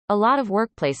a lot of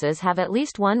workplaces have at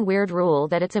least one weird rule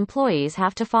that its employees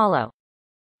have to follow.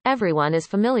 Everyone is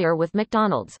familiar with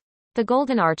McDonald's. The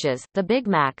Golden Arches, the Big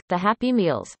Mac, the Happy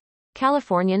Meals.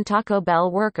 Californian Taco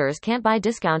Bell workers can't buy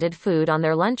discounted food on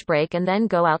their lunch break and then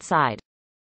go outside.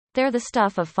 They're the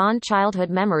stuff of fond childhood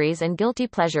memories and guilty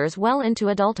pleasures well into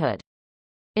adulthood.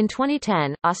 In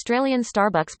 2010, Australian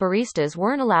Starbucks baristas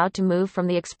weren't allowed to move from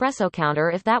the espresso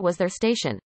counter if that was their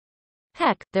station.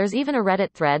 Heck, there's even a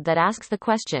Reddit thread that asks the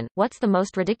question, what's the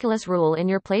most ridiculous rule in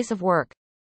your place of work?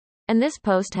 And this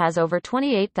post has over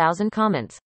 28,000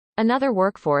 comments. Another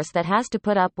workforce that has to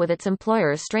put up with its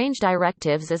employer's strange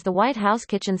directives is the White House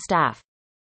kitchen staff.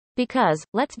 Because,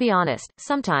 let's be honest,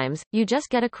 sometimes, you just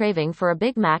get a craving for a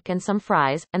Big Mac and some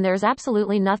fries, and there's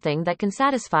absolutely nothing that can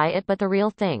satisfy it but the real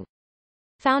thing.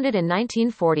 Founded in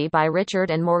 1940 by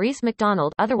Richard and Maurice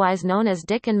McDonald, otherwise known as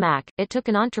Dick and Mac, it took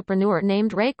an entrepreneur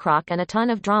named Ray Kroc and a ton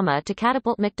of drama to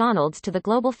catapult McDonald's to the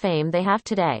global fame they have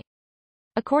today.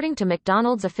 According to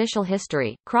McDonald's official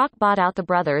history, Kroc bought out the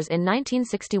brothers in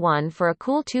 1961 for a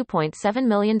cool $2.7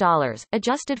 million.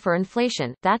 Adjusted for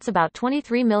inflation, that's about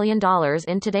 $23 million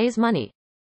in today's money.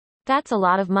 That's a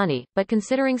lot of money, but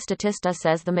considering Statista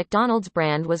says the McDonald's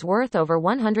brand was worth over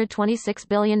 $126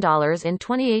 billion in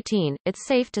 2018, it's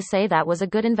safe to say that was a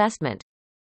good investment.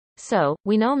 So,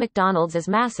 we know McDonald's is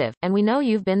massive, and we know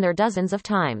you've been there dozens of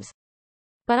times.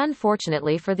 But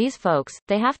unfortunately for these folks,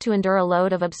 they have to endure a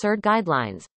load of absurd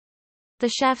guidelines. The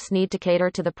chefs need to cater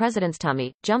to the president's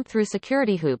tummy, jump through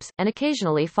security hoops, and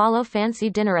occasionally follow fancy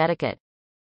dinner etiquette.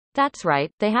 That's right,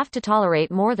 they have to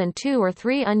tolerate more than 2 or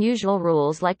 3 unusual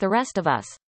rules like the rest of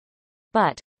us.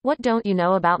 But, what don't you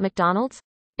know about McDonald's?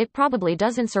 It probably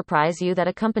doesn't surprise you that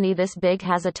a company this big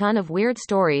has a ton of weird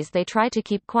stories they try to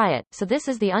keep quiet, so this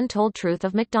is the untold truth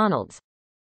of McDonald's.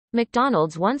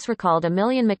 McDonald's once recalled 1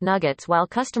 million McNuggets while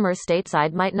customers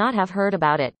stateside might not have heard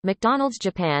about it. McDonald's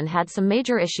Japan had some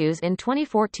major issues in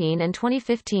 2014 and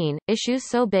 2015, issues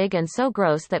so big and so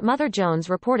gross that Mother Jones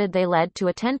reported they led to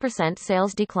a 10%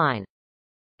 sales decline.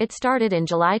 It started in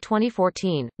July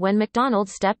 2014, when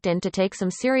McDonald's stepped in to take some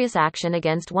serious action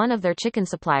against one of their chicken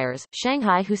suppliers,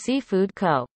 Shanghai Husi Food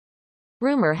Co.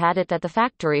 Rumor had it that the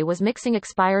factory was mixing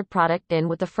expired product in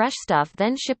with the fresh stuff,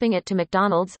 then shipping it to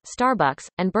McDonald's, Starbucks,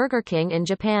 and Burger King in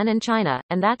Japan and China,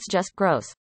 and that's just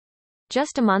gross.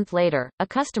 Just a month later, a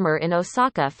customer in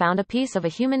Osaka found a piece of a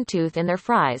human tooth in their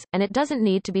fries, and it doesn't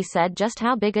need to be said just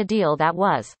how big a deal that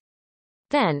was.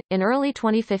 Then, in early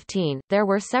 2015, there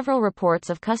were several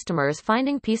reports of customers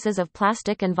finding pieces of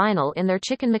plastic and vinyl in their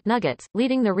Chicken McNuggets,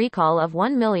 leading the recall of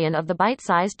 1 million of the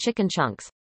bite-sized chicken chunks.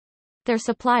 Their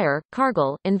supplier,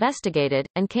 Cargill, investigated,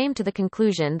 and came to the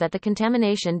conclusion that the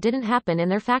contamination didn't happen in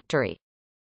their factory.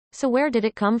 So where did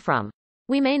it come from?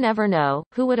 We may never know.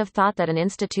 Who would have thought that an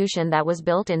institution that was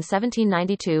built in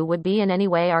 1792 would be in any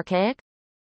way archaic?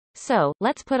 So,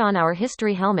 let's put on our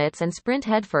history helmets and sprint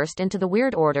headfirst into the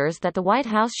weird orders that the White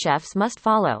House chefs must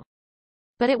follow.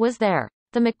 But it was there.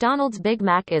 The McDonald's Big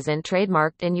Mac isn't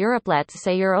trademarked in Europe. Let's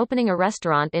say you're opening a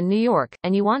restaurant in New York,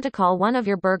 and you want to call one of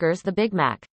your burgers the Big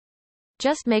Mac.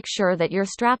 Just make sure that your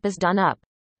strap is done up.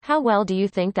 How well do you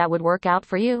think that would work out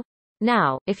for you?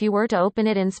 Now, if you were to open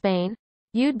it in Spain,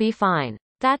 you'd be fine.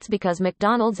 That's because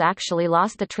McDonald's actually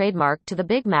lost the trademark to the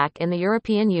Big Mac in the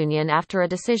European Union after a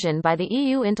decision by the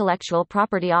EU Intellectual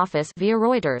Property Office via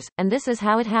Reuters, and this is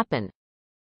how it happened.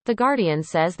 The Guardian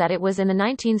says that it was in the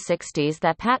 1960s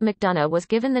that Pat McDonough was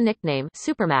given the nickname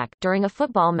Supermac during a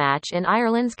football match in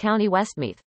Ireland's County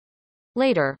Westmeath.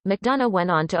 Later, McDonough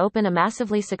went on to open a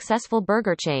massively successful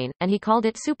burger chain, and he called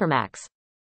it Supermacs.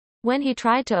 When he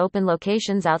tried to open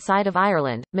locations outside of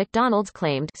Ireland, McDonald's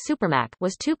claimed Supermac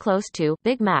was too close to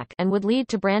Big Mac and would lead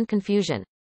to brand confusion.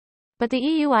 But the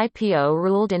EU IPO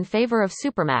ruled in favor of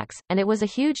Supermacs, and it was a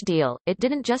huge deal. It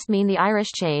didn't just mean the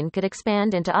Irish chain could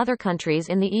expand into other countries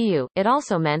in the EU, it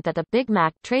also meant that the Big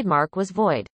Mac trademark was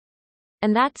void.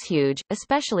 And that's huge,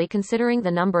 especially considering the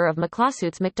number of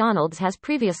lawsuits McDonald's has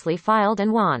previously filed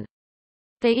and won.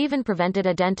 They even prevented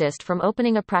a dentist from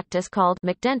opening a practice called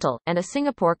McDental, and a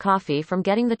Singapore coffee from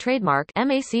getting the trademark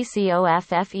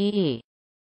MACCOFFEE.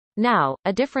 Now,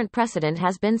 a different precedent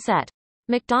has been set.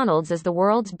 McDonald's is the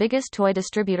world's biggest toy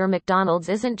distributor. McDonald's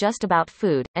isn't just about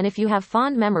food, and if you have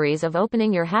fond memories of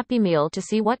opening your Happy Meal to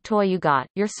see what toy you got,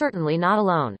 you're certainly not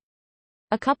alone.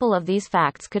 A couple of these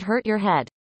facts could hurt your head.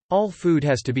 All food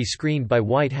has to be screened by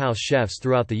White House chefs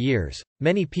throughout the years.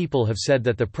 Many people have said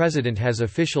that the president has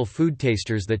official food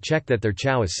tasters that check that their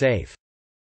chow is safe.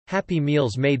 Happy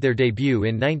Meals made their debut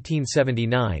in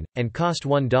 1979, and cost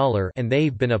 $1, and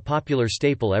they've been a popular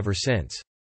staple ever since.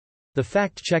 The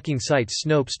fact-checking site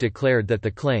Snopes declared that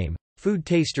the claim, Food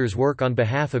tasters work on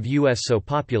behalf of U.S. so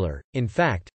popular, in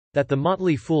fact, that The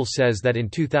Motley Fool says that in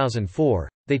 2004,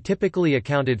 they typically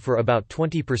accounted for about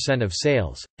 20% of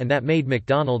sales, and that made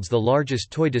McDonald's the largest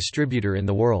toy distributor in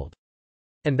the world.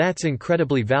 And that's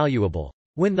incredibly valuable.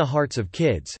 Win the hearts of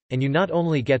kids, and you not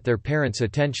only get their parents'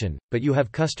 attention, but you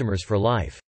have customers for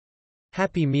life.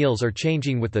 Happy Meals are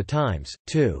changing with the times,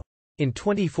 too. In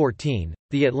 2014,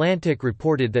 The Atlantic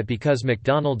reported that because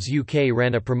McDonald's UK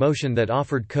ran a promotion that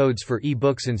offered codes for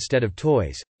e-books instead of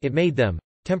toys, it made them,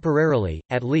 temporarily,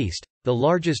 at least, the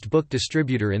largest book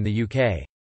distributor in the UK.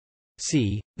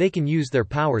 See, they can use their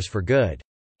powers for good.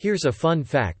 Here's a fun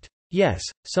fact. Yes,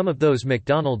 some of those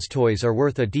McDonald's toys are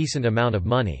worth a decent amount of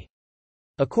money.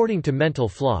 According to Mental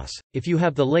Floss, if you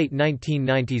have the late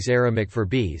 1990s era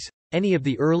McFurbies, any of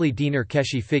the early Diener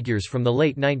Keshi figures from the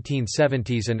late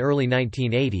 1970s and early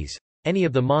 1980s, any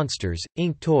of the Monsters,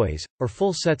 Inc. toys, or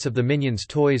full sets of the Minions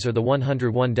toys or the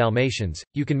 101 Dalmatians,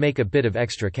 you can make a bit of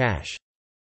extra cash.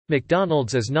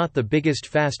 McDonald's is not the biggest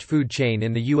fast food chain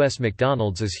in the US.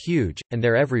 McDonald's is huge, and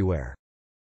they're everywhere.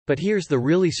 But here's the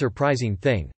really surprising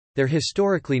thing. They're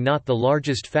historically not the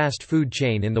largest fast food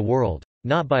chain in the world,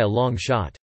 not by a long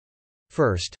shot.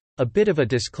 First, a bit of a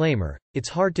disclaimer, it's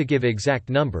hard to give exact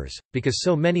numbers, because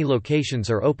so many locations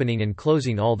are opening and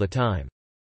closing all the time.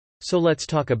 So let's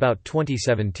talk about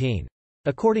 2017.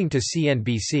 According to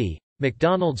CNBC,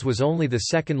 McDonald's was only the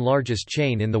second largest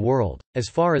chain in the world, as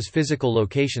far as physical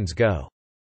locations go.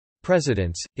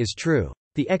 Presidents, is true.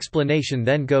 The explanation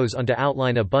then goes on to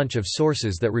outline a bunch of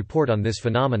sources that report on this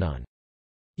phenomenon.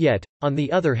 Yet, on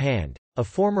the other hand, a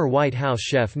former White House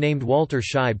chef named Walter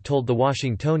Scheib told The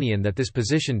Washingtonian that this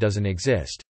position doesn't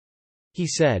exist. He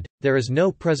said, "There is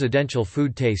no presidential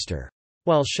food taster."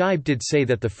 While Scheib did say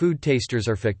that the food tasters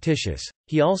are fictitious,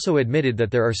 he also admitted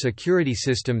that there are security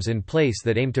systems in place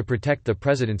that aim to protect the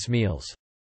president's meals.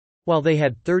 While they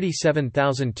had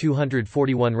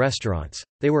 37,241 restaurants,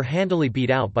 they were handily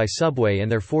beat out by Subway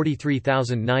and their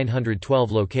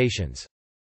 43,912 locations.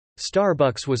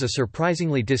 Starbucks was a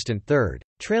surprisingly distant third,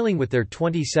 trailing with their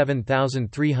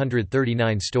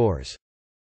 27,339 stores.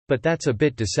 But that's a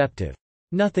bit deceptive.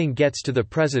 Nothing gets to the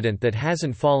president that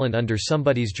hasn't fallen under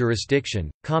somebody's jurisdiction,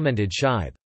 commented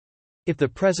Scheib. If the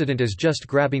president is just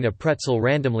grabbing a pretzel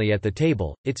randomly at the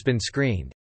table, it's been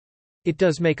screened. It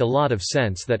does make a lot of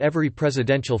sense that every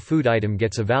presidential food item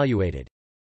gets evaluated.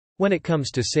 When it comes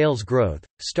to sales growth,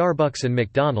 Starbucks and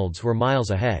McDonald's were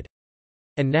miles ahead.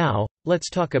 And now, let's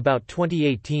talk about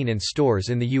 2018 and stores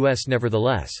in the US.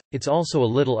 Nevertheless, it's also a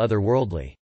little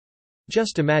otherworldly.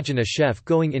 Just imagine a chef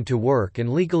going into work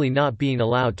and legally not being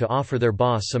allowed to offer their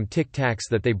boss some Tic Tacs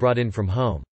that they brought in from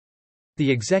home.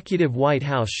 The executive White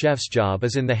House chef's job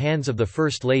is in the hands of the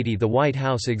First Lady. The White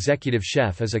House executive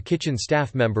chef is a kitchen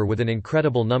staff member with an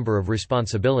incredible number of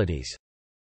responsibilities.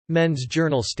 Men's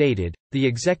Journal stated, the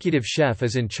executive chef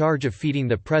is in charge of feeding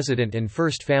the president and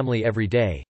first family every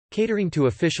day, catering to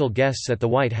official guests at the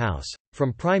White House,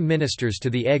 from prime ministers to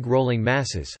the egg-rolling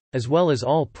masses, as well as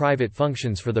all private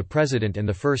functions for the president and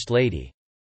the First Lady.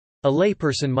 A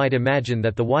layperson might imagine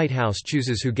that the White House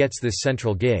chooses who gets this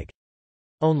central gig.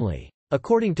 Only.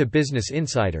 According to Business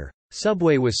Insider,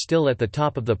 Subway was still at the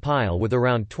top of the pile with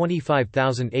around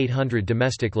 25,800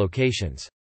 domestic locations.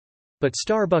 But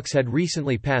Starbucks had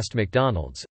recently passed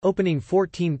McDonald's, opening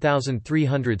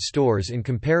 14,300 stores in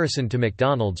comparison to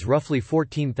McDonald's roughly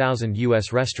 14,000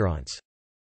 U.S. restaurants.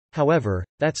 However,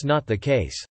 that's not the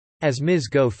case. As Ms.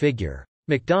 Go figure.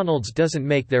 McDonald's doesn't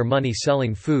make their money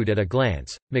selling food at a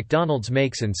glance, McDonald's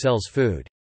makes and sells food.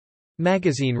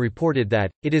 Magazine reported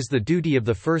that, it is the duty of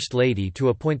the First Lady to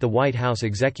appoint the White House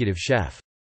executive chef.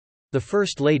 The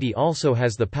First Lady also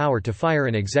has the power to fire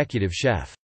an executive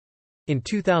chef. In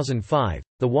 2005,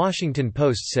 The Washington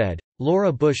Post said,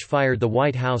 Laura Bush fired the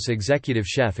White House executive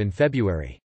chef in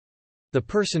February. The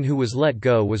person who was let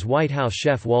go was White House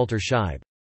chef Walter Scheib.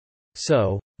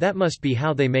 So, that must be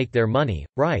how they make their money,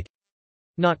 right?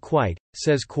 Not quite,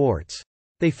 says Quartz.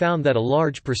 They found that a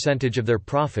large percentage of their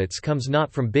profits comes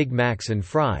not from Big Macs and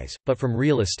fries, but from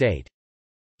real estate.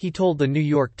 He told the New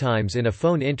York Times in a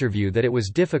phone interview that it was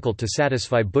difficult to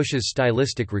satisfy Bush's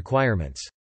stylistic requirements.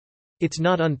 It's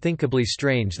not unthinkably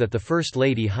strange that the First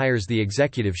Lady hires the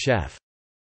executive chef.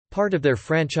 Part of their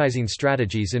franchising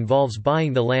strategies involves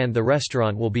buying the land the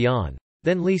restaurant will be on,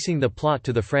 then leasing the plot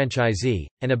to the franchisee,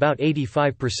 and about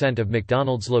 85% of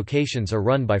McDonald's locations are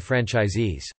run by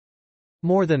franchisees.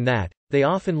 More than that, they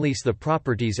often lease the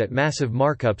properties at massive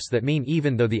markups that mean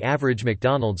even though the average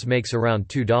McDonald's makes around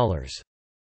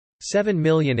 $2.7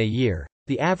 million a year,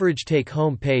 the average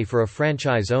take-home pay for a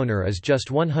franchise owner is just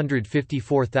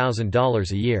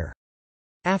 $154,000 a year.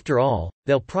 After all,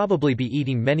 they'll probably be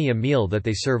eating many a meal that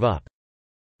they serve up.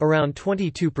 Around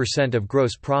 22% of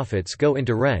gross profits go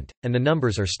into rent, and the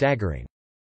numbers are staggering.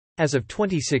 As of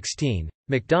 2016,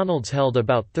 McDonald's held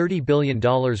about $30 billion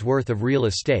worth of real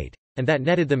estate, and that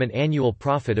netted them an annual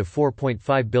profit of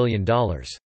 $4.5 billion.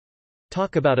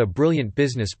 Talk about a brilliant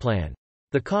business plan.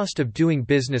 The cost of doing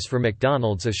business for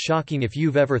McDonald's is shocking. If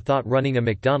you've ever thought running a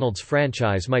McDonald's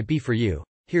franchise might be for you,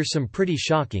 here's some pretty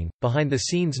shocking,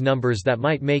 behind-the-scenes numbers that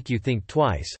might make you think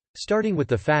twice, starting with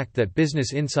the fact that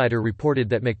Business Insider reported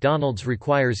that McDonald's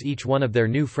requires each one of their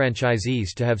new franchisees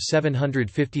to have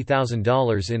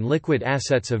 $750,000 in liquid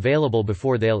assets available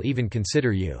before they'll even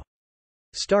consider you.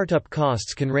 Startup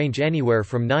costs can range anywhere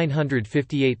from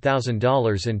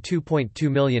 $958,000 and $2.2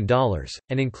 million,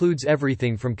 and includes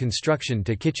everything from construction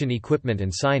to kitchen equipment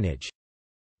and signage.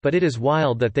 But it is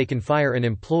wild that they can fire an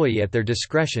employee at their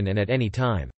discretion and at any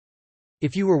time.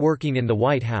 If you were working in the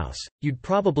White House, you'd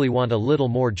probably want a little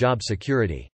more job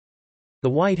security. The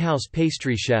White House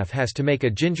pastry chef has to make a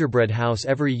gingerbread house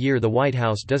every year. The White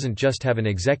House doesn't just have an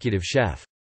executive chef.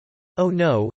 Oh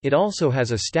no, it also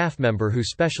has a staff member who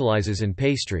specializes in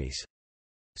pastries.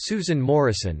 Susan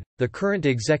Morrison, the current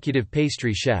executive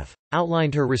pastry chef,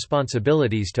 outlined her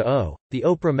responsibilities to the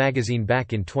Oprah magazine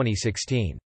back in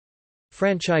 2016.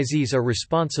 Franchisees are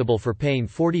responsible for paying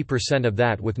 40% of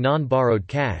that with non-borrowed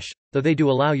cash, though they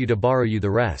do allow you to borrow the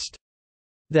rest.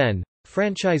 Then,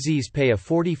 franchisees pay a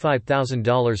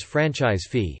 $45,000 franchise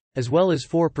fee, as well as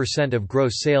 4% of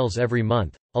gross sales every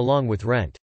month, along with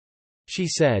rent. She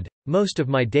said, "Most of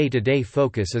my day-to-day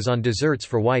focus is on desserts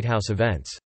for White House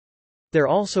events. They're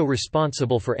also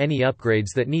responsible for any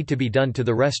upgrades that need to be done to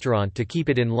the restaurant to keep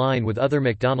it in line with other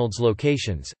McDonald's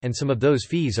locations, and some of those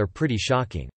fees are pretty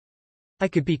shocking. I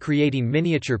could be creating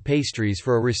miniature pastries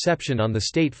for a reception on the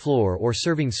state floor or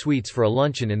serving sweets for a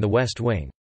luncheon in the West Wing.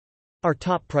 Our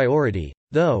top priority,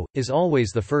 though, is always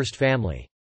the first family."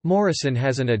 Morrison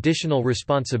has an additional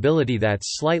responsibility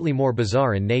that's slightly more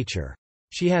bizarre in nature.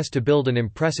 She has to build an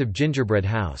impressive gingerbread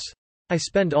house. "I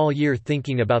spend all year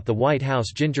thinking about the White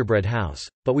House gingerbread house,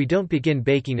 but we don't begin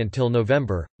baking until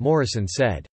November," Morrison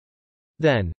said.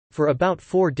 Then, for about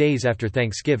 4 days after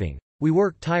Thanksgiving, "We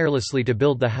work tirelessly to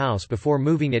build the house before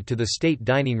moving it to the state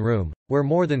dining room, where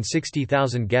more than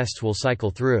 60,000 guests will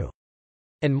cycle through."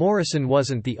 And Morrison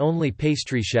wasn't the only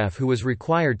pastry chef who was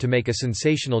required to make a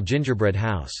sensational gingerbread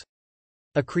house.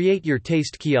 A Create Your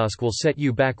Taste kiosk will set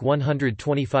you back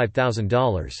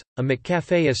 $125,000, a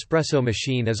McCafe espresso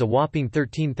machine is a whopping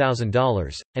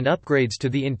 $13,000, and upgrades to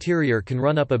the interior can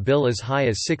run up a bill as high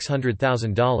as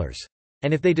 $600,000.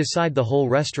 And if they decide the whole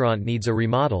restaurant needs a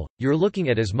remodel, you're looking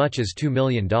at as much as $2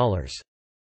 million.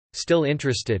 Still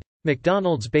interested?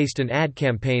 McDonald's based an ad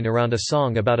campaign around a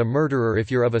song about a murderer.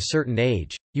 If you're of a certain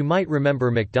age, you might remember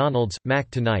McDonald's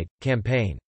Mac Tonight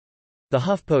campaign. The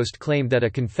HuffPost claimed that a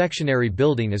confectionery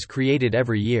building is created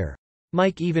every year.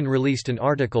 Mike even released an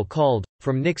article called,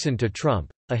 "From Nixon to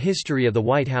Trump, A History of the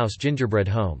White House Gingerbread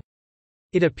Home."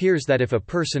 It appears that if a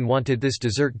person wanted this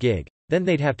dessert gig, then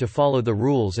they'd have to follow the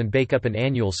rules and bake up an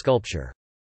annual sculpture.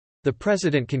 The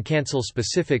president can cancel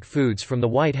specific foods from the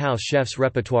White House chef's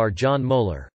repertoire. John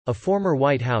Moeller, a former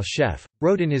White House chef,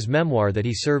 wrote in his memoir that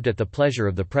he served at the pleasure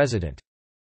of the president.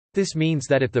 This means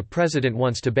that if the president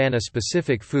wants to ban a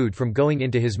specific food from going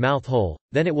into his mouth hole,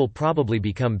 then it will probably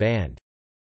become banned.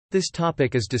 This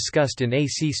topic is discussed in a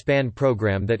C-SPAN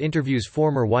program that interviews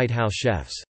former White House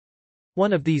chefs.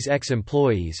 One of these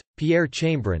ex-employees, Pierre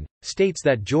Chambrun, states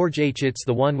that George H.'s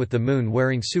the one with the moon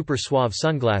wearing super suave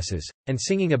sunglasses, and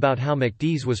singing about how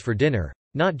McD's was for dinner,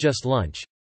 not just lunch.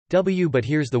 But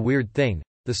here's the weird thing,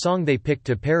 the song they picked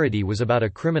to parody was about a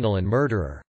criminal and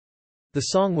murderer. The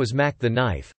song was Mac the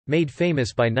Knife, made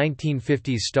famous by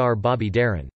 1950s star Bobby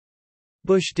Darin.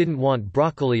 Bush didn't want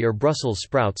broccoli or Brussels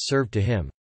sprouts served to him.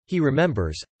 He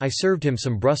remembers, "I served him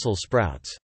some Brussels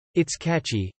sprouts. It's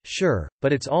catchy, sure,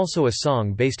 but it's also a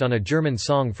song based on a German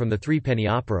song from the Threepenny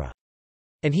Opera.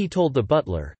 And he told the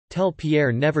butler, tell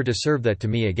Pierre never to serve that to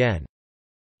me again."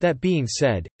 That being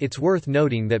said, it's worth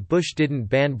noting that Bush didn't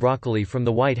ban broccoli from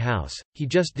the White House, he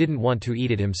just didn't want to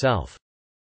eat it himself.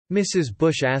 "Mrs.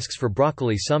 Bush asks for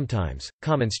broccoli sometimes,"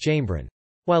 comments Chambrun.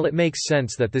 While it makes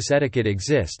sense that this etiquette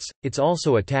exists, it's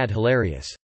also a tad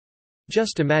hilarious.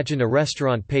 Just imagine a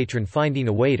restaurant patron finding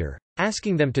a waiter,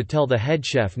 asking them to tell the head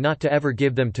chef not to ever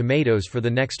give them tomatoes for the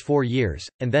next 4 years,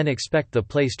 and then expect the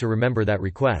place to remember that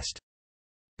request.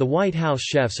 The White House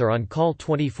chefs are on call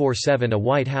 24/7. A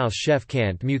White House chef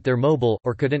can't mute their mobile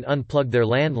or couldn't unplug their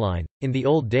landline, in the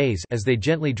old days, as they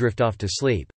gently drift off to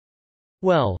sleep.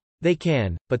 Well, they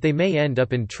can, but they may end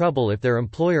up in trouble if their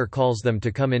employer calls them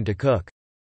to come in to cook.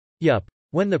 Yup.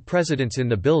 When the president's in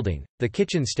the building, the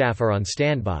kitchen staff are on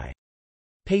standby.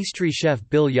 Pastry chef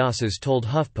Bill Yasses told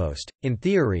HuffPost, "In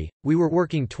theory, we were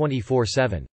working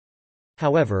 24/7.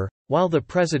 However, while the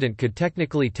president could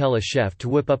technically tell a chef to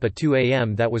whip up a 2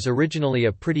 a.m. that was originally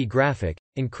a pretty graphic,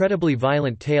 incredibly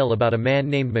violent tale about a man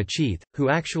named Machith, who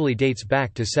actually dates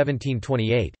back to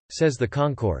 1728, says the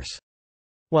concourse.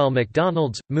 While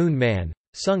McDonald's, Moon Man,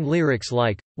 sung lyrics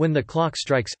like, "When the clock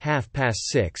strikes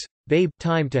 6:30, babe,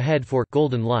 time to head for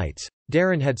golden lights,"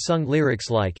 Darren had sung lyrics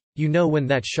like, "You know when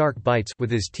that shark bites with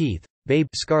his teeth, babe,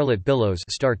 scarlet billows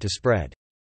start to spread."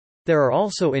 There are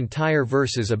also entire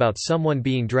verses about someone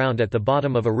being drowned at the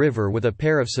bottom of a river with a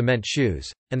pair of cement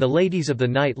shoes, and the ladies of the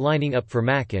night lining up for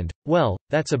mac and, well,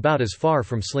 that's about as far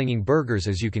from slinging burgers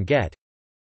as you can get.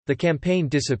 The campaign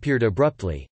disappeared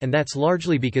abruptly, and that's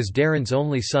largely because Darren's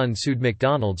only son sued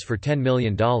McDonald's for $10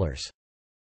 million.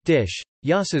 Dish.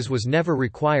 Yasses was never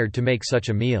required to make such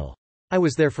a meal. "I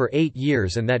was there for 8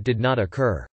 years and that did not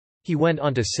occur." He went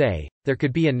on to say, "There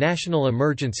could be a national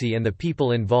emergency and the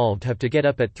people involved have to get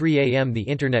up at 3 a.m. The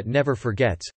internet never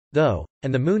forgets, though,"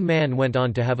 and the Moon Man went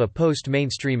on to have a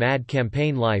post-mainstream ad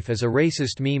campaign life as a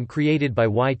racist meme created by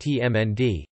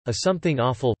YTMND, a Something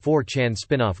Awful 4chan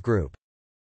spin-off group.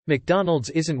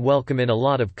 McDonald's isn't welcome in a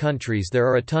lot of countries. There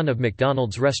are a ton of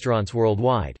McDonald's restaurants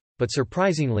worldwide, but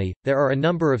surprisingly, there are a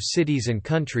number of cities and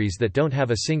countries that don't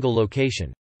have a single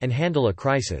location and handle a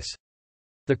crisis.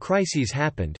 The crises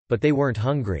happened, but they weren't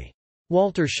hungry.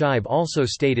 Walter Scheib also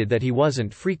stated that he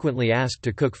wasn't frequently asked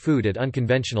to cook food at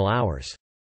unconventional hours.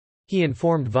 He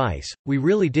informed Vice, "We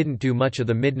really didn't do much of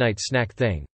the midnight snack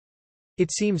thing."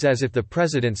 It seems as if the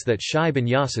presidents that Scheib and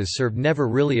Yasses served never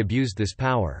really abused this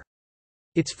power.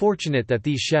 It's fortunate that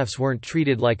these chefs weren't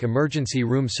treated like emergency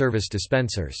room service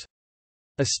dispensers.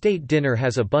 A state dinner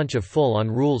has a bunch of full-on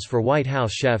rules for White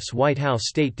House chefs. White House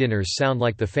state dinners sound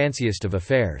like the fanciest of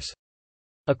affairs.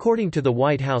 According to the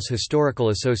White House Historical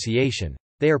Association,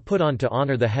 they are put on to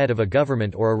honor the head of a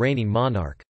government or a reigning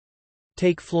monarch.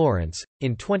 Take Florence.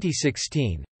 In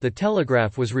 2016, The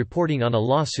Telegraph was reporting on a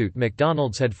lawsuit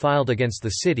McDonald's had filed against the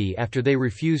city after they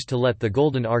refused to let the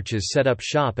Golden Arches set up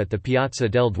shop at the Piazza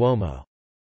del Duomo.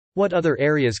 What other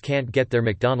areas can't get their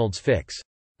McDonald's fix?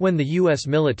 When the U.S.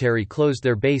 military closed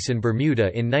their base in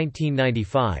Bermuda in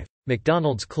 1995,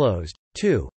 McDonald's closed,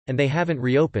 too, and they haven't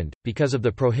reopened, because of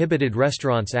the Prohibited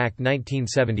Restaurants Act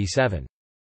 1977.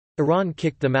 Iran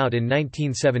kicked them out in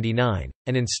 1979,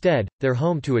 and instead, they're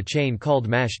home to a chain called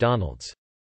McDonald's.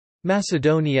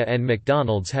 Macedonia and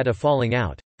McDonald's had a falling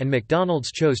out, and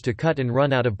McDonald's chose to cut and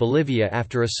run out of Bolivia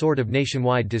after a sort of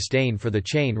nationwide disdain for the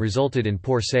chain resulted in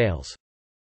poor sales.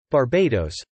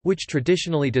 Barbados, which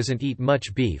traditionally doesn't eat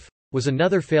much beef, was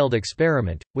another failed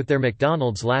experiment, with their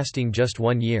McDonald's lasting just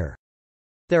 1 year.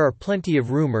 There are plenty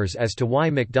of rumors as to why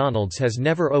McDonald's has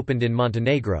never opened in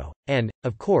Montenegro, and,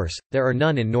 of course, there are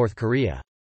none in North Korea.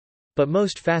 But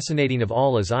most fascinating of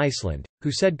all is Iceland,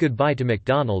 who said goodbye to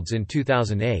McDonald's in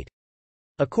 2008.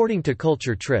 According to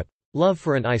Culture Trip, love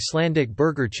for an Icelandic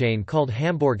burger chain called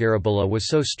Hamburgerabula was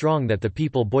so strong that the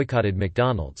people boycotted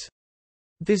McDonald's.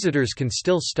 Visitors can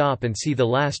still stop and see the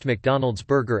last McDonald's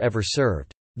burger ever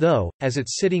served, though, as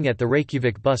it's sitting at the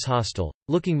Reykjavik bus hostel,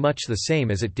 looking much the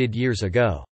same as it did years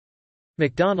ago.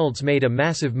 McDonald's made a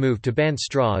massive move to ban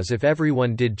straws. If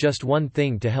everyone did just one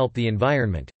thing to help the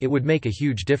environment, it would make a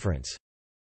huge difference.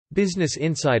 Business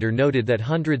Insider noted that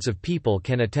hundreds of people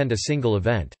can attend a single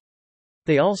event.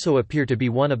 They also appear to be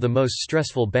one of the most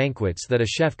stressful banquets that a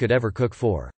chef could ever cook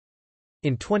for.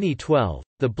 In 2012,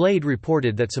 The Blade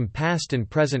reported that some past and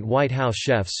present White House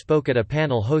chefs spoke at a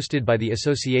panel hosted by the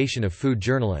Association of Food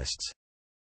Journalists.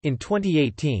 In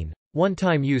 2018,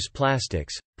 one-time use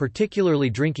plastics, particularly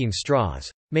drinking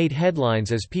straws, made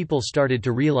headlines as people started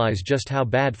to realize just how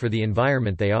bad for the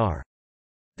environment they are.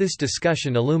 This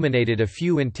discussion illuminated a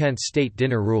few intense state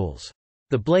dinner rules.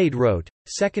 The Blade wrote,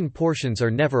 "Second portions are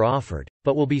never offered,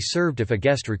 but will be served if a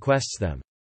guest requests them."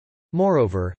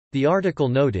 Moreover, the article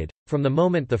noted, from the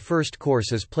moment the first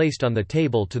course is placed on the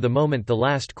table to the moment the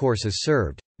last course is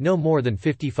served, no more than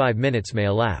 55 minutes may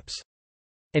elapse.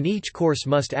 And each course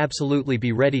must absolutely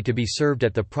be ready to be served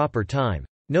at the proper time.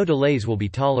 No delays will be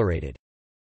tolerated.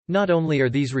 Not only are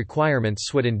these requirements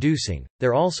sweat-inducing,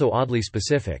 they're also oddly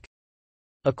specific.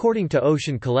 According to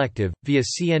Ocean Collective, via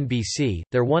CNBC,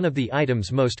 they're one of the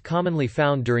items most commonly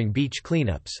found during beach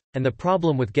cleanups, and the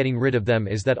problem with getting rid of them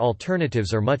is that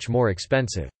alternatives are much more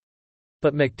expensive.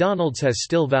 But McDonald's has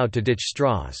still vowed to ditch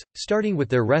straws, starting with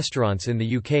their restaurants in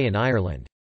the UK and Ireland.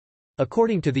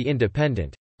 According to The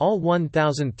Independent, all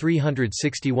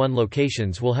 1,361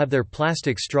 locations will have their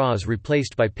plastic straws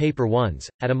replaced by paper ones,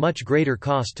 at a much greater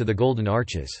cost to the Golden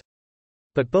Arches.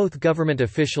 But both government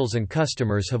officials and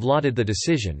customers have lauded the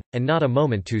decision, and not a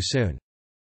moment too soon.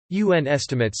 UN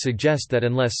estimates suggest that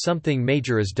unless something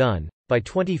major is done, by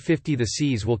 2050 the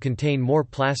seas will contain more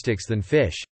plastics than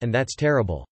fish, and that's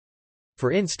terrible.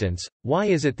 For instance, why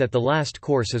is it that the last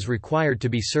course is required to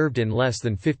be served in less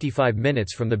than 55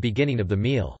 minutes from the beginning of the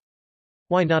meal?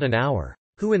 Why not an hour?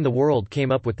 Who in the world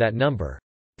came up with that number?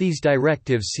 These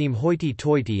directives seem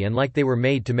hoity-toity and like they were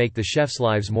made to make the chefs'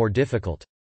 lives more difficult.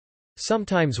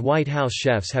 Sometimes White House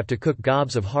chefs have to cook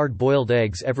gobs of hard-boiled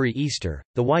eggs every Easter.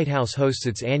 The White House hosts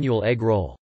its annual egg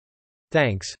roll.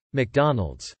 Thanks,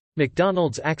 McDonald's.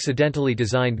 McDonald's accidentally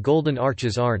designed golden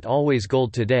arches aren't always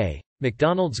gold today.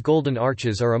 McDonald's golden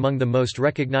arches are among the most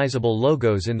recognizable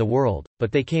logos in the world,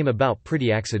 but they came about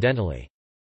pretty accidentally.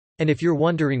 And if you're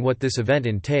wondering what this event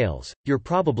entails, you're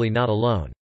probably not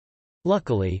alone.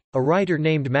 Luckily, a writer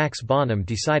named Max Bonham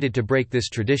decided to break this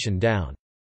tradition down.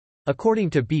 According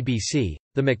to BBC,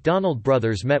 the McDonald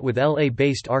brothers met with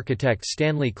LA-based architect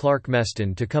Stanley Clark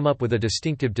Meston to come up with a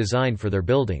distinctive design for their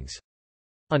buildings.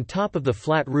 On top of the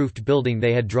flat-roofed building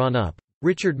they had drawn up,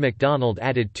 Richard McDonald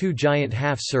added two giant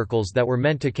half-circles that were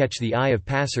meant to catch the eye of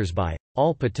passers-by,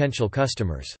 all potential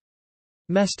customers.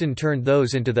 Meston turned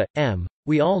those into the M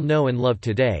we all know and love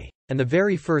today, and the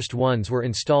very first ones were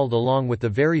installed along with the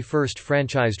very first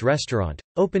franchised restaurant,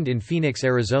 opened in Phoenix,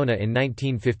 Arizona in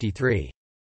 1953.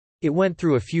 It went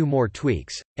through a few more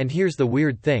tweaks, and here's the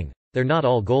weird thing, they're not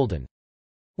all golden.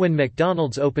 When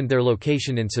McDonald's opened their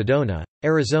location in Sedona,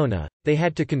 Arizona, they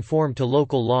had to conform to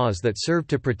local laws that served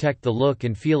to protect the look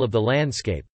and feel of the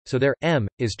landscape, so their M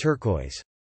is turquoise.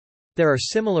 There are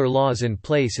similar laws in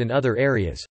place in other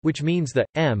areas, which means the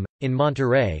M in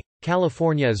Monterey,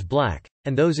 California is black,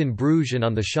 and those in Bruges and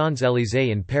on the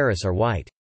Champs-Élysées in Paris are white.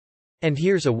 And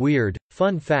here's a weird,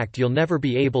 fun fact you'll never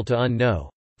be able to unknow.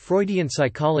 Freudian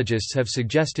psychologists have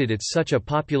suggested it's such a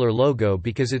popular logo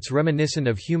because it's reminiscent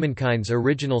of humankind's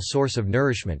original source of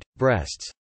nourishment, breasts.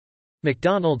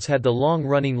 McDonald's had the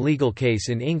long-running legal case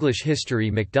in English history.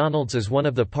 McDonald's is one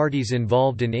of the parties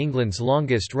involved in England's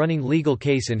longest-running legal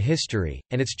case in history,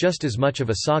 and it's just as much of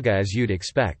a saga as you'd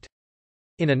expect.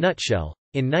 In a nutshell,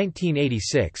 in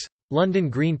 1986,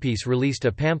 London Greenpeace released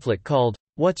a pamphlet called,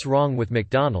 "What's Wrong with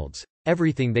McDonald's?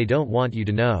 Everything They Don't Want You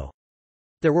to Know."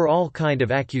 There were all kind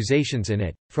of accusations in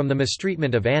it, from the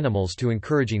mistreatment of animals to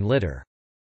encouraging litter.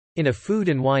 In a Food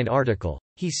and Wine article,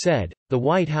 he said, "The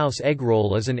White House egg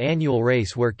roll is an annual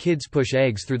race where kids push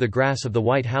eggs through the grass of the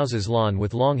White House's lawn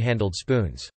with long-handled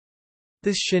spoons.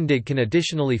 This shindig can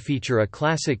additionally feature a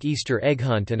classic Easter egg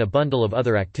hunt and a bundle of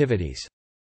other activities.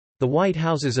 The White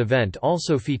House's event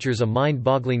also features a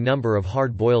mind-boggling number of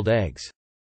hard-boiled eggs."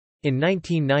 In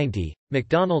 1990,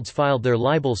 McDonald's filed their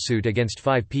libel suit against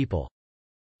 5 people.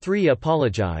 3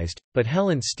 apologized, but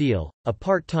Helen Steele, a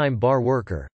part-time bar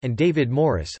worker, and David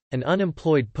Morris, an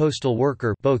unemployed postal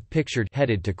worker, both pictured,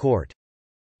 headed to court.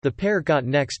 The pair got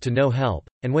next to no help,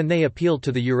 and when they appealed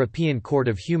to the European Court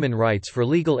of Human Rights for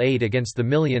legal aid against the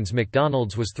millions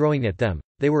McDonald's was throwing at them,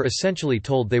 they were essentially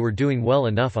told they were doing well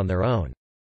enough on their own.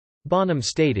 Bonham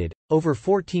stated, "Over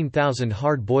 14,000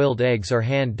 hard-boiled eggs are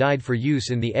hand-dyed for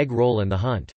use in the egg roll and the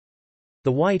hunt.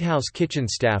 The White House kitchen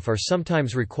staff are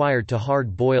sometimes required to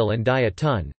hard-boil and dye a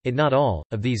ton, not all,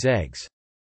 of these eggs."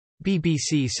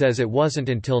 BBC says it wasn't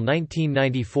until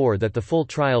 1994 that the full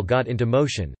trial got into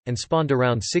motion, and spawned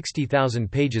around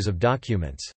 60,000 pages of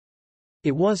documents.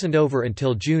 It wasn't over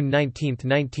until June 19,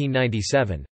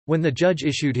 1997, when the judge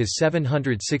issued his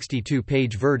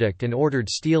 762-page verdict and ordered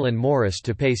Steele and Morris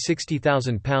to pay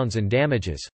 £60,000 in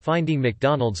damages, finding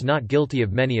McDonald's not guilty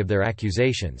of many of their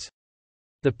accusations.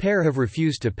 The pair have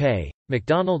refused to pay.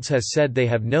 McDonald's has said they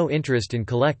have no interest in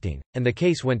collecting, and the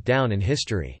case went down in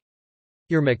history.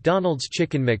 Your McDonald's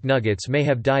Chicken McNuggets may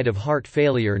have died of heart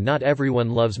failure. Not everyone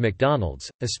loves McDonald's,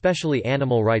 especially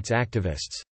animal rights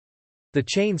activists. The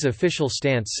chain's official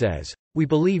stance says, "We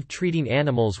believe treating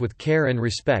animals with care and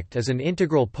respect is an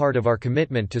integral part of our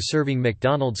commitment to serving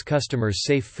McDonald's customers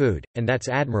safe food, and that's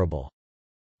admirable."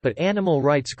 But animal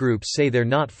rights groups say they're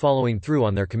not following through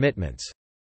on their commitments.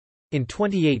 In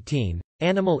 2018,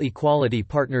 Animal Equality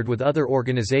partnered with other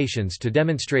organizations to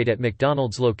demonstrate at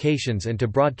McDonald's locations and to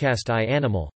broadcast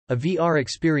iAnimal, a VR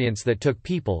experience that took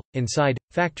people inside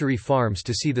factory farms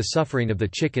to see the suffering of the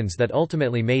chickens that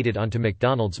ultimately made it onto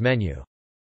McDonald's menu.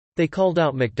 They called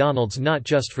out McDonald's not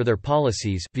just for their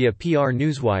policies via PR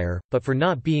Newswire, but for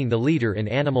not being the leader in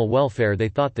animal welfare they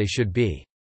thought they should be.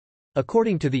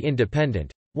 According to The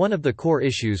Independent, one of the core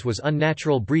issues was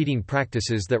unnatural breeding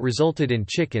practices that resulted in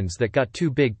chickens that got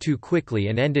too big too quickly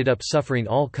and ended up suffering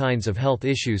all kinds of health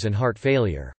issues and heart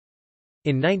failure.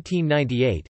 In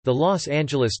 1998, the Los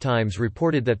Angeles Times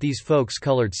reported that these folks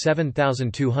colored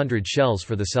 7,200 shells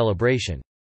for the celebration.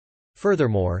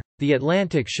 Furthermore, The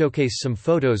Atlantic showcased some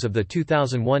photos of the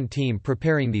 2001 team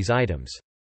preparing these items.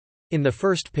 In the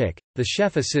first pic, the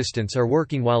chef assistants are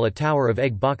working while a tower of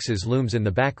egg boxes looms in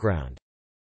the background.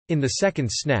 In the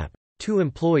second snap, 2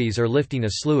 employees are lifting a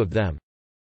slew of them.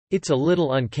 It's a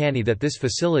little uncanny that this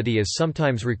facility is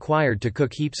sometimes required to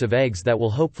cook heaps of eggs that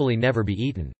will hopefully never be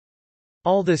eaten.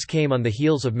 All this came on the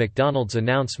heels of McDonald's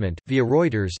announcement, via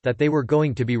Reuters, that they were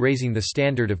going to be raising the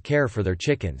standard of care for their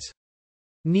chickens.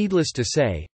 Needless to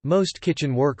say, most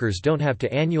kitchen workers don't have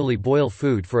to annually boil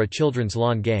food for a children's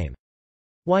lawn game.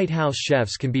 White House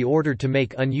chefs can be ordered to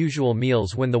make unusual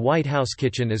meals when the White House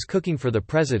kitchen is cooking for the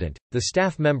president. The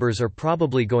staff members are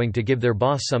probably going to give their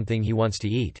boss something he wants to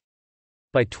eat.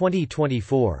 By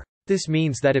 2024. This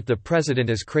means that if the president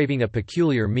is craving a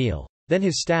peculiar meal, then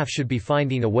his staff should be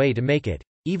finding a way to make it,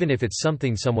 even if it's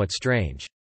something somewhat strange.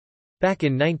 Back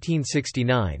in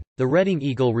 1969, the Reading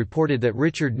Eagle reported that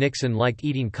Richard Nixon liked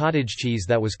eating cottage cheese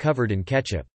that was covered in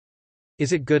ketchup.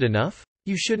 Is it good enough?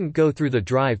 You shouldn't go through the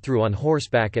drive-thru on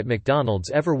horseback at McDonald's.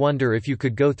 Ever wonder if you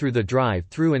could go through the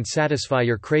drive-thru and satisfy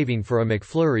your craving for a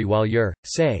McFlurry while you're,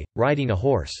 say, riding a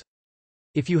horse?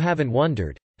 If you haven't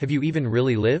wondered, have you even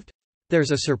really lived? There's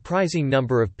a surprising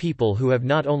number of people who have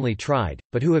not only tried,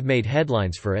 but who have made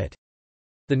headlines for it.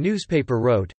 The newspaper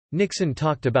wrote, Nixon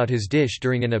talked about his dish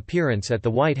during an appearance at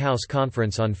the White House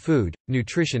Conference on Food,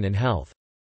 Nutrition and Health.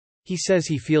 He says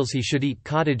he feels he should eat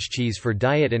cottage cheese for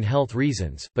diet and health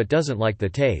reasons, but doesn't like the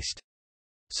taste.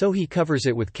 So he covers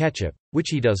it with ketchup, which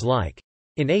he does like.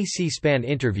 In a C-SPAN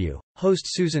interview, host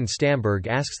Susan Stamberg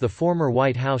asks the former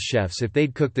White House chefs if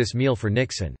they'd cook this meal for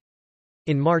Nixon.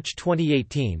 In March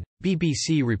 2018,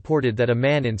 BBC reported that a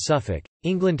man in Suffolk,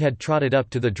 England had trotted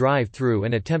up to the drive-thru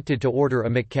and attempted to order a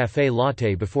McCafe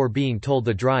latte before being told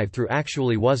the drive-thru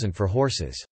actually wasn't for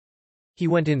horses. He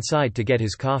went inside to get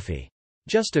his coffee.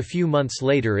 Just a few months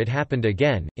later it happened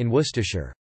again, in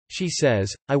Worcestershire. She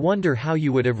says, I wonder how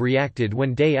you would have reacted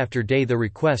when day after day the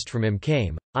request from him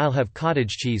came, I'll have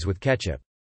cottage cheese with ketchup.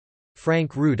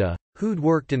 Frank Ruda, who'd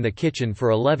worked in the kitchen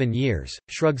for 11 years,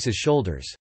 shrugs his shoulders.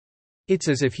 It's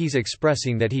as if he's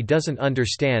expressing that he doesn't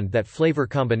understand that flavor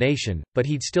combination, but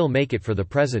he'd still make it for the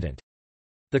president.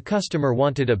 The customer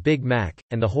wanted a Big Mac,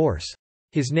 and the horse.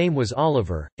 His name was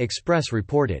Oliver, Express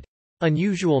reported.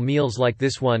 Unusual meals like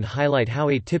this one highlight how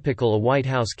atypical a White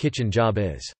House kitchen job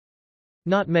is.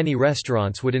 Not many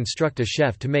restaurants would instruct a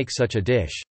chef to make such a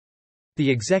dish. The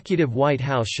executive White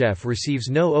House chef receives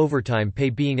no overtime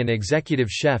pay. Being an executive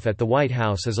chef at the White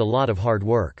House is a lot of hard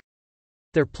work.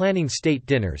 They're planning state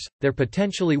dinners, they're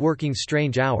potentially working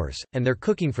strange hours, and they're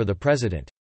cooking for the president.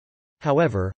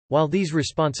 However, while these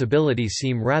responsibilities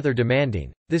seem rather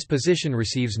demanding, this position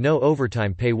receives no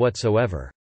overtime pay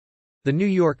whatsoever. The New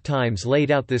York Times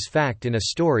laid out this fact in a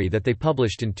story that they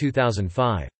published in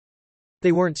 2005.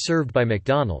 They weren't served by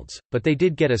McDonald's, but they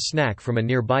did get a snack from a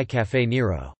nearby Café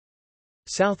Nero.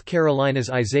 South Carolina's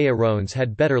Isaiah Rones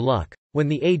had better luck. When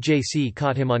the AJC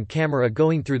caught him on camera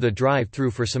going through the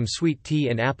drive-thru for some sweet tea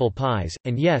and apple pies,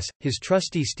 and yes, his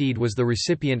trusty steed was the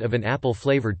recipient of an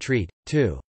apple-flavored treat,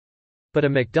 too. But a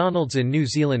McDonald's in New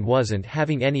Zealand wasn't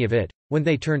having any of it, when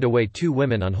they turned away 2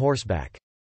 women on horseback.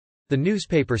 The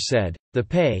newspaper said, the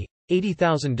pay,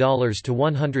 $80,000 to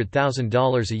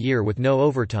 $100,000 a year with no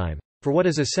overtime, for what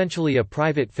is essentially a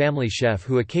private family chef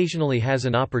who occasionally has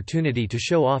an opportunity to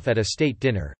show off at a state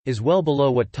dinner, is well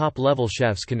below what top-level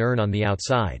chefs can earn on the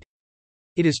outside.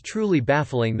 It is truly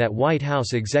baffling that White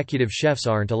House executive chefs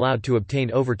aren't allowed to obtain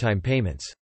overtime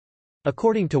payments.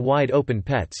 According to Wide Open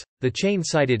Pets, the chain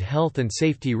cited health and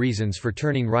safety reasons for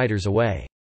turning riders away.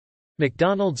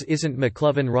 McDonald's isn't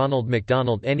McLovin Ronald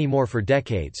McDonald anymore. For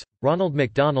decades, Ronald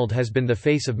McDonald has been the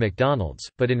face of McDonald's,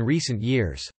 but in recent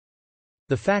years,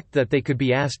 the fact that they could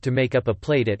be asked to make up a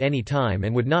plate at any time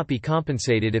and would not be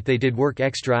compensated if they did work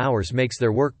extra hours makes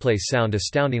their workplace sound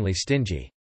astoundingly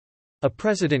stingy. A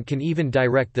president can even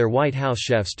direct their White House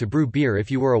chefs to brew beer.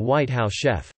 If you were a White House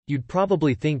chef, you'd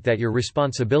probably think that your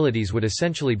responsibilities would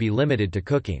essentially be limited to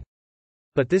cooking.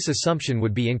 But this assumption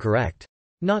would be incorrect.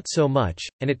 Not so much,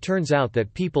 and it turns out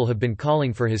that people have been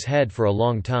calling for his head for a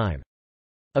long time.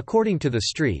 According to The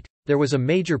Street, there was a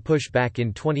major push back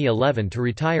in 2011 to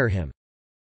retire him.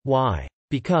 Why?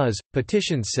 Because,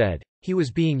 petitions said, he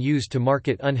was being used to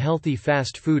market unhealthy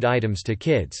fast food items to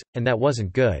kids, and that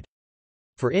wasn't good.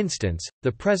 For instance,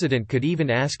 the president could even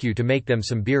ask you to make them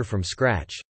some beer from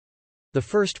scratch. The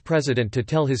first president to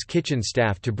tell his kitchen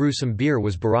staff to brew some beer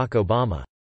was Barack Obama.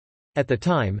 At the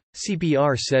time,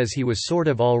 CBR says he was sort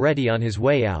of already on his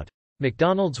way out.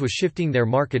 McDonald's was shifting their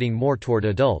marketing more toward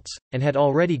adults, and had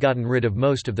already gotten rid of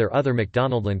most of their other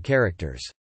McDonaldland characters.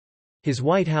 His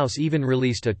White House even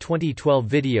released a 2012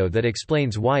 video that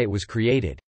explains why it was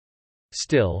created.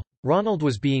 Still, Ronald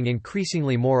was being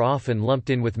increasingly more often lumped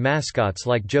in with mascots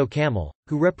like Joe Camel,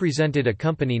 who represented a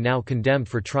company now condemned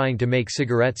for trying to make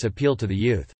cigarettes appeal to the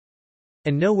youth.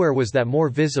 And nowhere was that more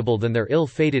visible than their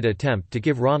ill-fated attempt to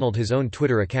give Ronald his own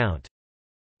Twitter account.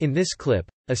 In this clip,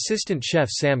 assistant chef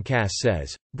Sam Cass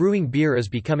says, "Brewing beer is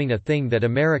becoming a thing that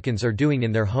Americans are doing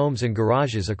in their homes and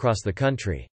garages across the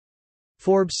country."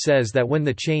 Forbes says that when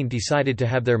the chain decided to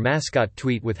have their mascot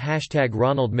tweet with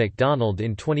 #RonaldMcDonald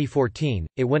in 2014,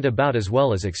 it went about as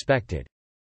well as expected.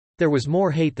 There was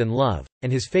more hate than love,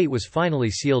 and his fate was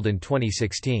finally sealed in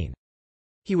 2016.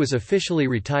 He was officially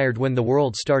retired when the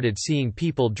world started seeing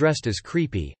people dressed as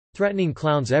creepy, threatening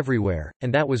clowns everywhere,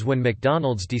 and that was when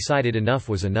McDonald's decided enough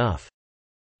was enough.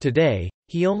 Today,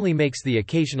 he only makes the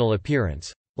occasional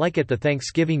appearance, like at the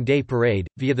Thanksgiving Day Parade,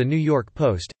 via the New York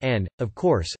Post, and, of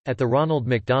course, at the Ronald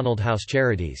McDonald House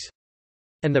Charities.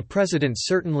 And the president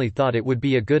certainly thought it would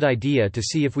be a good idea to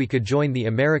see if we could join the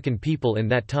American people in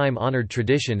that time-honored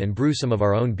tradition and brew some of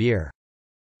our own beer.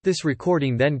 This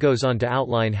recording then goes on to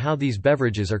outline how these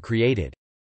beverages are created.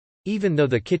 Even though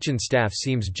the kitchen staff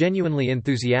seems genuinely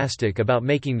enthusiastic about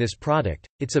making this product,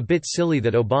 it's a bit silly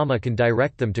that Obama can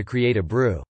direct them to create a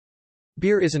brew.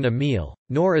 Beer isn't a meal,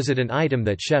 nor is it an item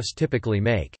that chefs typically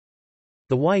make.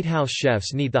 The White House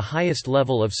chefs need the highest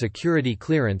level of security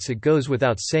clearance. It goes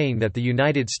without saying that the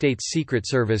United States Secret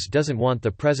Service doesn't want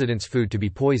the president's food to be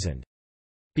poisoned.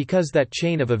 Because that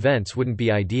chain of events wouldn't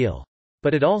be ideal.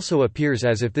 But it also appears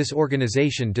as if this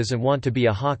organization doesn't want to be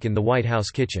a hawk in the White House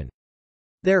kitchen.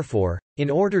 Therefore, in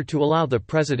order to allow the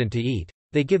president to eat,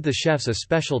 they give the chefs a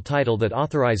special title that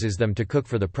authorizes them to cook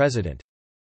for the president.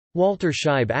 Walter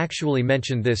Scheib actually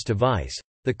mentioned this to Vice.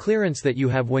 "The clearance that you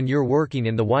have when you're working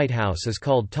in the White House is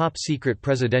called top secret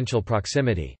presidential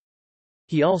proximity."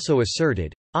 He also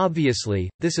asserted, "Obviously,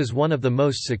 this is one of the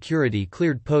most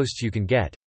security-cleared posts you can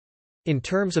get. In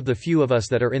terms of the few of us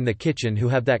that are in the kitchen who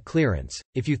have that clearance,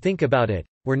 if you think about it,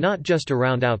 we're not just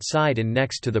around outside and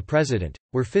next to the president,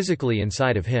 we're physically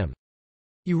inside of him.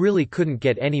 You really couldn't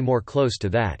get any more close to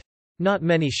that. Not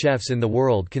many chefs in the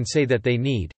world can say that they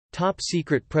need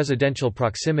top-secret presidential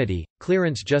proximity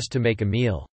clearance just to make a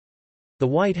meal." The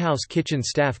White House kitchen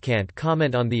staff can't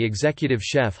comment on the executive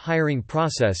chef hiring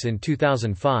process in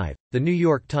 2005. The New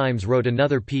York Times wrote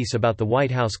another piece about the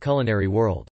White House culinary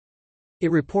world. It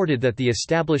reported that the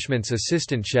establishment's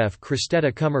assistant chef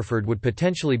Christetta Comerford would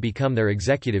potentially become their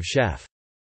executive chef.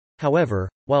 However,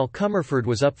 while Comerford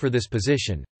was up for this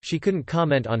position, she couldn't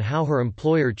comment on how her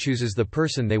employer chooses the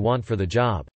person they want for the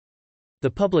job. The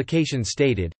publication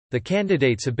stated, "The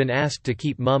candidates have been asked to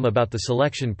keep mum about the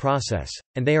selection process,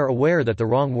 and they are aware that the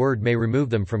wrong word may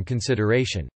remove them from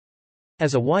consideration."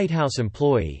 As a White House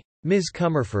employee, Ms.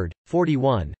 Comerford,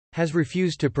 41, has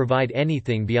refused to provide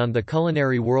anything beyond the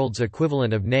culinary world's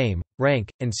equivalent of name,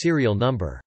 rank, and serial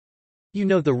number. "You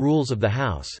know the rules of the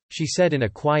House," she said in a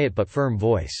quiet but firm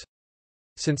voice.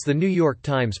 Since the New York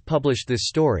Times published this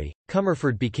story,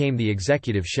 Comerford became the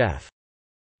executive chef.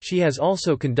 She has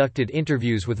also conducted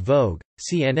interviews with Vogue,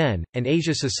 CNN, and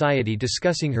Asia Society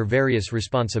discussing her various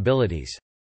responsibilities.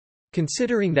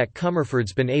 Considering that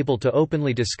Comerford's been able to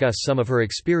openly discuss some of her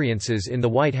experiences in the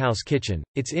White House kitchen,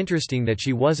 it's interesting that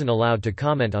she wasn't allowed to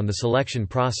comment on the selection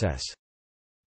process.